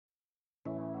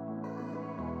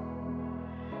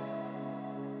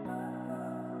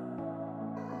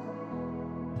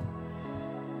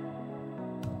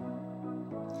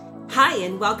Hi,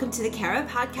 and welcome to the Kara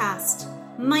Podcast.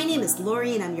 My name is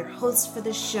Lori, and I'm your host for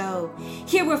the show.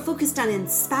 Here we're focused on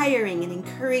inspiring and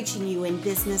encouraging you in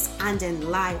business and in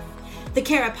life. The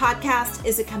Kara Podcast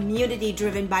is a community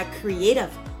driven by creative,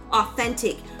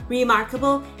 authentic,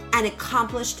 remarkable, and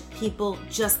accomplished people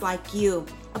just like you.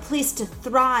 A place to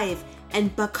thrive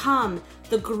and become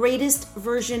the greatest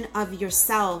version of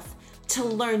yourself. To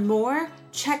learn more,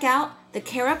 check out the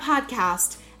Kara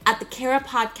Podcast at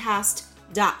thekarapodcast.com.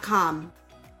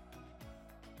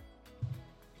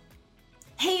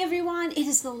 Hey everyone, it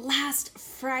is the last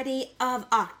Friday of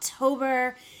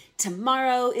October.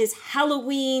 Tomorrow is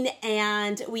Halloween,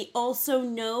 and we also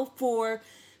know for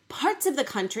parts of the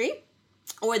country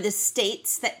or the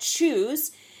states that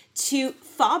choose to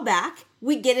fall back,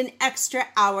 we get an extra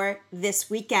hour this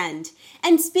weekend.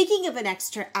 And speaking of an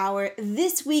extra hour,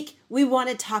 this week we want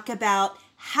to talk about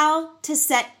how to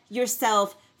set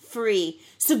yourself free.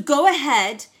 So go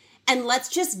ahead and let's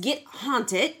just get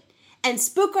haunted and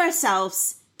spook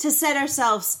ourselves to set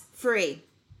ourselves free.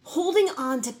 Holding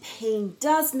on to pain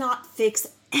does not fix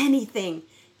anything.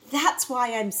 That's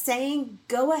why I'm saying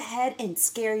go ahead and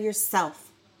scare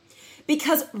yourself.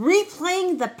 Because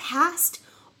replaying the past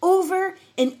over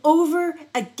and over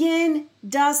again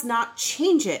does not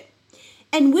change it.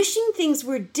 And wishing things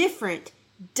were different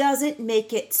doesn't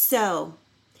make it so.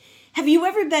 Have you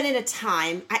ever been in a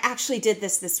time, I actually did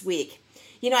this week.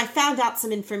 I found out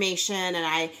some information and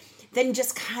I then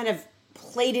just kind of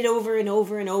played it over and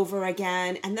over and over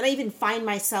again. And then I even find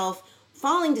myself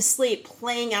falling to sleep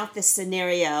playing out this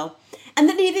scenario. And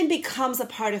then it even becomes a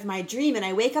part of my dream. And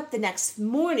I wake up the next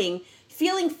morning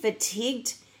feeling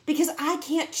fatigued because I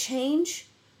can't change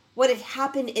what had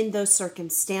happened in those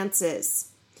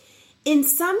circumstances. In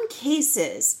some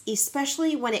cases,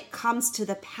 especially when it comes to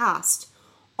the past,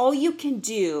 all you can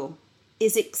do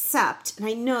is accept, and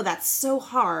I know that's so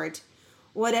hard,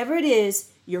 whatever it is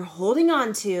you're holding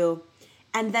on to,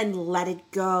 and then let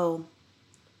it go.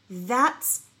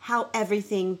 That's how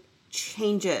everything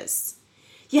changes.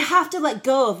 You have to let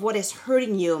go of what is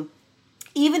hurting you,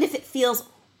 even if it feels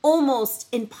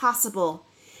almost impossible.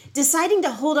 Deciding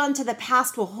to hold on to the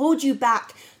past will hold you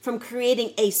back from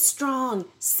creating a strong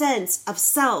sense of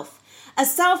self. A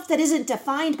self that isn't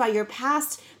defined by your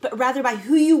past, but rather by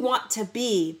who you want to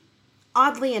be.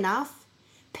 Oddly enough,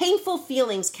 painful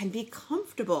feelings can be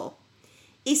comfortable,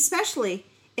 especially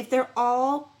if they're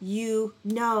all you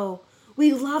know.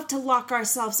 We love to lock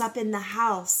ourselves up in the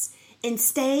house and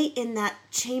stay in that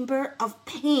chamber of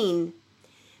pain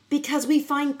because we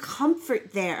find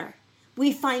comfort there.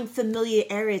 We find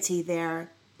familiarity there.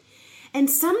 And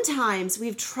sometimes we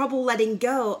have trouble letting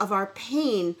go of our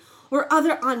pain or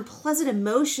other unpleasant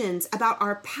emotions about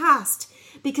our past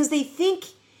because we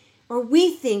think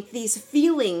these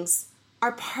feelings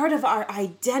are part of our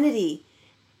identity.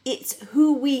 It's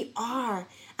who we are.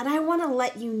 And I want to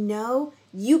let you know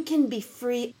you can be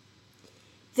free.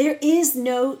 There is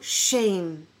no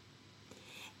shame.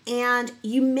 And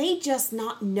you may just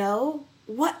not know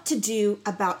what to do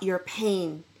about your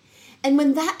pain. And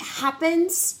when that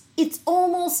happens, it's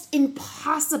almost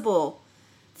impossible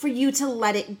for you to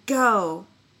let it go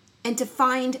and to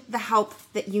find the help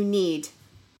that you need.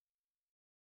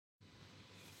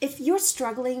 If you're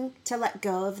struggling to let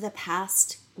go of the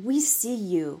past, we see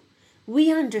you,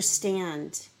 we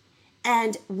understand,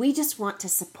 and we just want to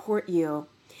support you.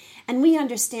 And we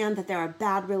understand that there are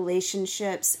bad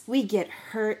relationships, we get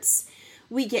hurts,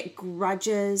 we get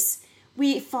grudges,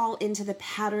 we fall into the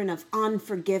pattern of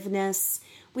unforgiveness.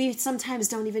 We sometimes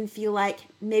don't even feel like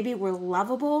maybe we're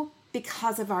lovable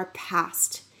because of our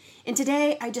past. And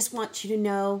today, I just want you to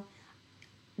know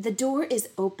the door is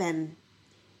open.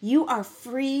 You are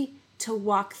free to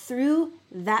walk through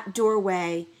that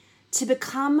doorway to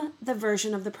become the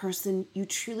version of the person you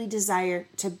truly desire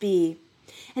to be.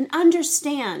 And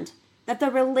understand that the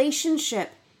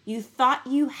relationship you thought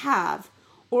you have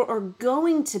or are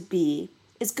going to be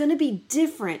is going to be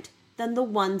different than the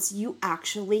ones you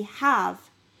actually have.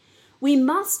 We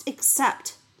must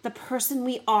accept the person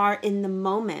we are in the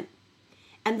moment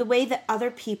and the way that other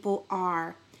people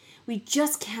are. We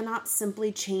just cannot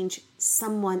simply change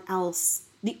someone else.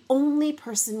 The only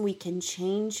person we can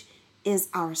change is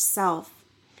ourselves.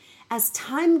 As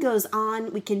time goes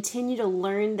on, we continue to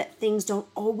learn that things don't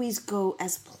always go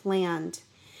as planned.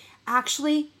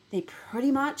 Actually, they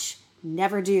pretty much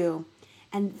never do.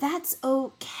 And that's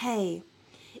okay.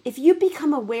 If you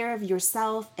become aware of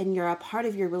yourself and you're a part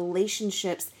of your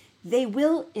relationships, they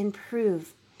will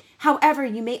improve. However,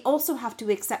 you may also have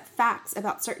to accept facts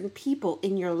about certain people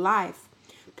in your life.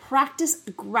 Practice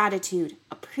gratitude,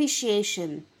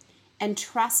 appreciation, and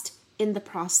trust in the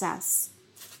process.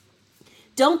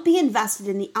 Don't be invested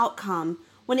in the outcome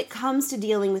when it comes to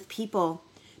dealing with people,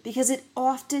 because it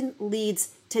often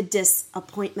leads to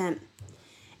disappointment.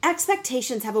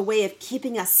 Expectations have a way of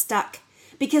keeping us stuck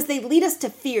because they lead us to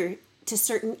fear to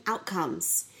certain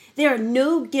outcomes. There are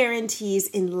no guarantees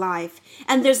in life,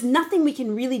 and there's nothing we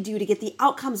can really do to get the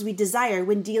outcomes we desire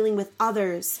when dealing with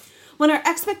others. When our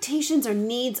expectations or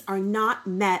needs are not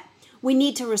met, we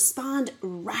need to respond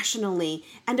rationally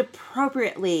and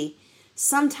appropriately.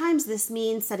 Sometimes this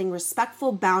means setting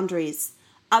respectful boundaries.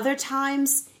 Other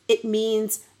times, it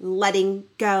means letting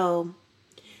go.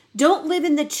 Don't live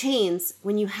in the chains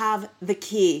when you have the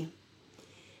key.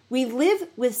 We live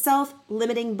with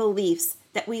self-limiting beliefs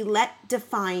that we let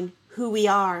define who we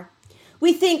are.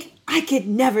 We think, I could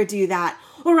never do that,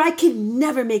 or I could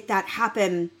never make that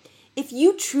happen. If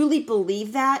you truly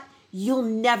believe that, you'll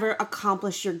never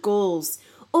accomplish your goals.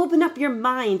 Open up your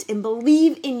mind and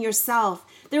believe in yourself.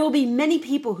 There will be many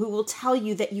people who will tell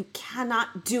you that you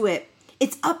cannot do it.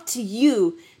 It's up to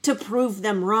you to prove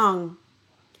them wrong.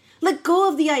 Let go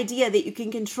of the idea that you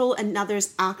can control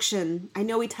another's action. I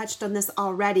know we touched on this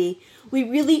already. We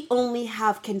really only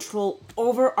have control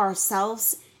over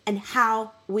ourselves and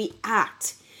how we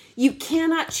act. You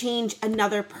cannot change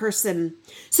another person.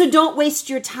 So don't waste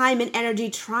your time and energy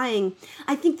trying.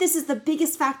 I think this is the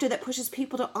biggest factor that pushes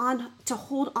people to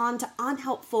hold on to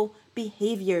unhelpful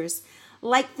behaviors,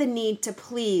 like the need to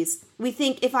please. We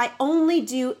think if I only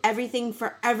do everything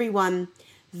for everyone,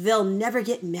 they'll never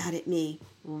get mad at me.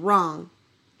 Wrong.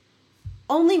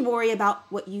 Only worry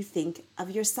about what you think of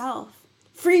yourself.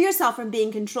 Free yourself from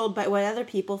being controlled by what other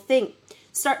people think.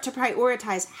 Start to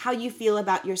prioritize how you feel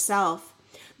about yourself.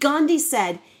 Gandhi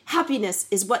said, happiness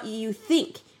is what you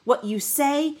think, what you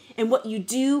say, and what you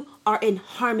do are in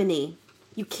harmony.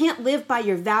 You can't live by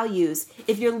your values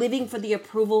if you're living for the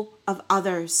approval of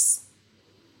others.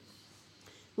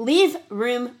 Leave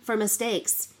room for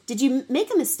mistakes. Did you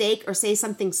make a mistake or say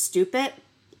something stupid?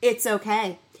 It's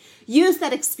okay. Use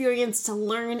that experience to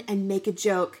learn and make a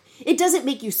joke. It doesn't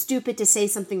make you stupid to say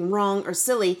something wrong or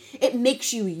silly. It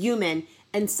makes you human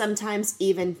and sometimes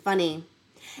even funny.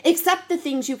 Accept the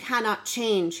things you cannot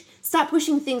change. Stop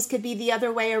wishing things could be the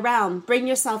other way around. Bring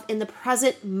yourself in the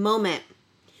present moment.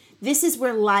 This is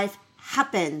where life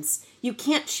happens. You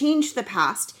can't change the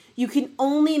past. You can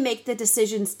only make the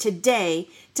decisions today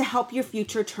to help your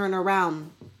future turn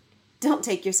around. Don't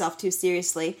take yourself too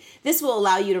seriously. This will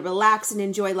allow you to relax and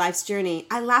enjoy life's journey.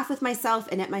 I laugh with myself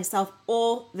and at myself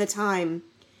all the time.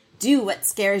 Do what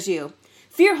scares you.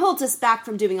 Fear holds us back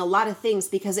from doing a lot of things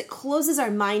because it closes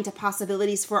our mind to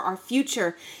possibilities for our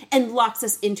future and locks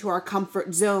us into our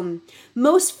comfort zone.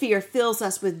 Most fear fills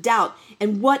us with doubt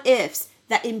and what ifs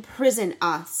that imprison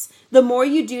us. The more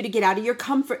you do to get out of your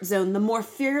comfort zone, the more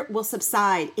fear will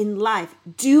subside in life.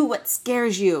 Do what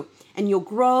scares you and you'll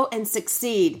grow and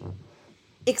succeed.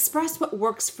 Express what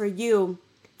works for you.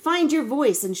 Find your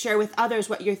voice and share with others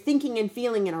what you're thinking and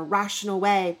feeling in a rational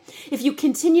way. If you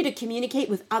continue to communicate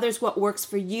with others what works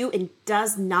for you and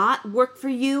does not work for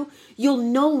you, you'll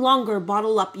no longer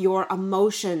bottle up your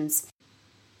emotions.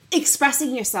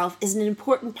 Expressing yourself is an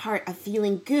important part of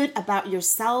feeling good about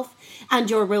yourself and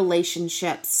your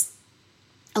relationships.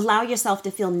 Allow yourself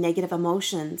to feel negative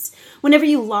emotions. Whenever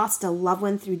you lost a loved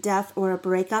one through death or a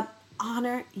breakup,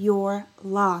 honor your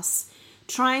loss.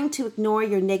 Trying to ignore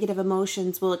your negative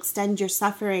emotions will extend your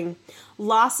suffering.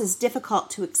 Loss is difficult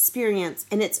to experience,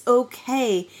 and it's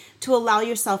okay to allow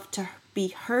yourself to be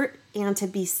hurt and to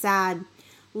be sad.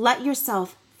 Let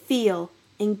yourself feel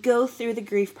and go through the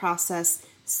grief process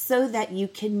so that you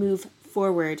can move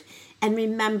forward. And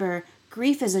remember,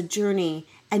 grief is a journey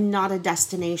and not a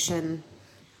destination.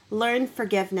 Learn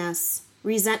forgiveness.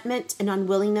 Resentment and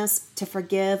unwillingness to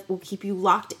forgive will keep you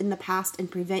locked in the past and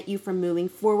prevent you from moving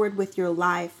forward with your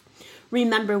life.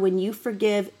 Remember, when you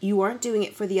forgive, you aren't doing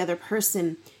it for the other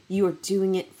person. You are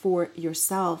doing it for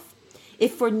yourself.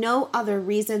 If for no other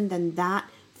reason than that,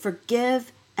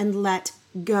 forgive and let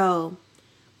go.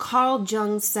 Carl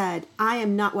Jung said, I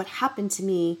am not what happened to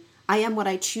me. I am what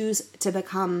I choose to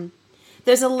become.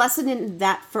 There's a lesson in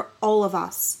that for all of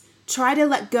us. Try to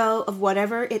let go of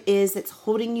whatever it is that's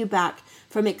holding you back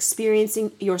from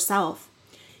experiencing yourself.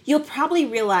 You'll probably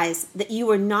realize that you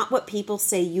are not what people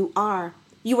say you are.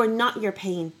 You are not your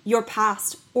pain, your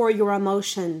past, or your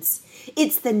emotions.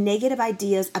 It's the negative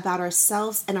ideas about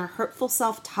ourselves and our hurtful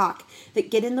self-talk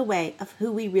that get in the way of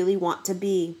who we really want to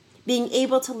be. Being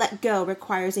able to let go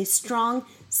requires a strong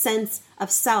sense of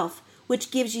self,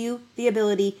 which gives you the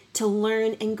ability to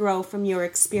learn and grow from your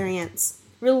experience.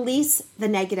 Release the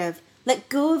negative, let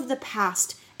go of the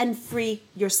past, and free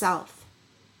yourself.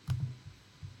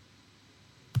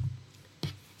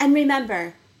 And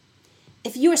remember,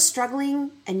 If you are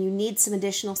struggling and you need some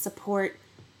additional support,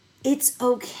 it's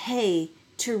okay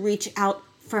to reach out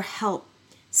for help.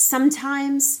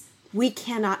 Sometimes we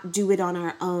cannot do it on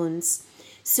our own.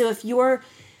 So if you're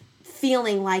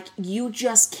feeling like you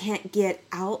just can't get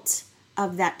out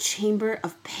of that chamber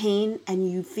of pain and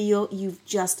you feel you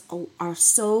just are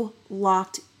so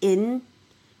locked in,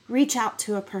 reach out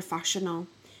to a professional.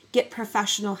 Get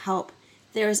professional help.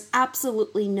 There is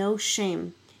absolutely no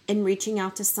shame in reaching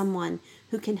out to someone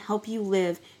who can help you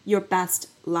live your best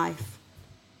life.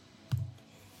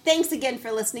 Thanks again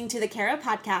for listening to the Kara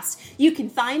Podcast. You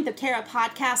can find the Kara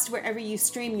Podcast wherever you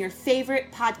stream your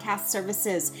favorite podcast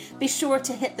services. Be sure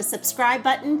to hit the subscribe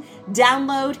button,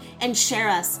 download, and share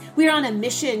us. We're on a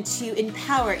mission to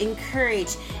empower,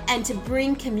 encourage, and to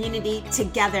bring community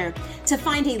together. To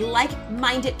find a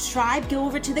like-minded tribe, go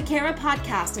over to the Kara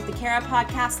Podcast at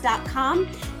thekarapodcast.com.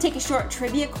 Take a short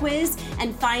trivia quiz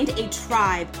and find a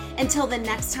tribe. Until the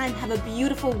next time, have a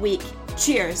beautiful week.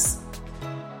 Cheers.